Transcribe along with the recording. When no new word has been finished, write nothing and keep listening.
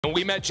And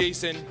we met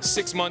Jason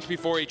 6 months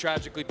before he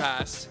tragically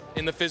passed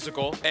in the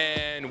physical,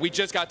 and we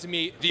just got to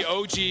meet the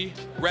OG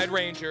Red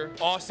Ranger,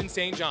 Austin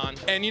St. John.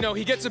 And you know,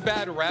 he gets a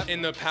bad rep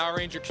in the Power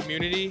Ranger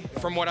community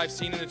from what I've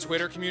seen in the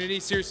Twitter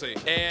community, seriously.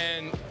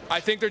 And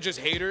I think they're just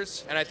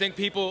haters, and I think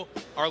people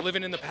are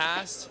living in the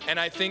past, and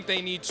I think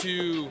they need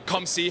to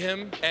come see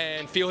him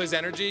and feel his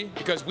energy,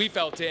 because we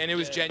felt it and it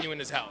was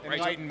genuine as hell. Right?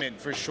 Enlightenment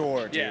for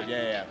sure, dude.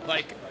 Yeah.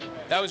 Like,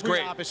 that was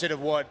great. Opposite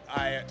of what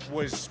I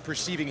was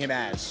perceiving him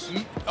as.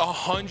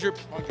 100%.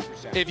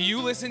 100%. If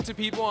you listen to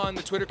people on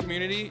the Twitter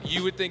community,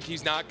 you would think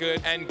he's not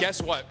good. And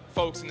guess what,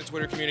 folks in the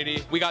Twitter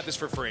community? We got this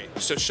for free,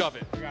 so shove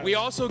it. We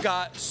also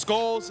got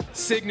Skull's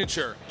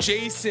signature,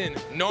 Jason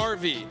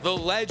Narvi, the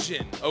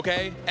legend,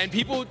 okay? And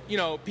people, you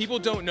know, people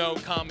don't know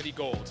Comedy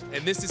Gold,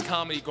 and this is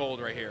Comedy Gold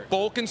right here.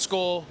 Bulk and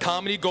Skull,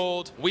 Comedy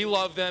Gold, we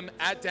love them.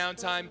 At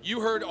Downtime, you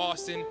heard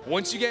Austin.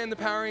 Once you get in the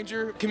Power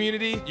Ranger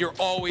community, you're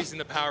always in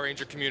the Power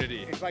Ranger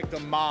community. It's like the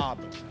mob.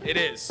 It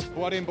is.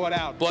 Blood in, blood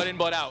out. Blood in,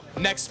 blood out.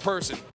 Next person.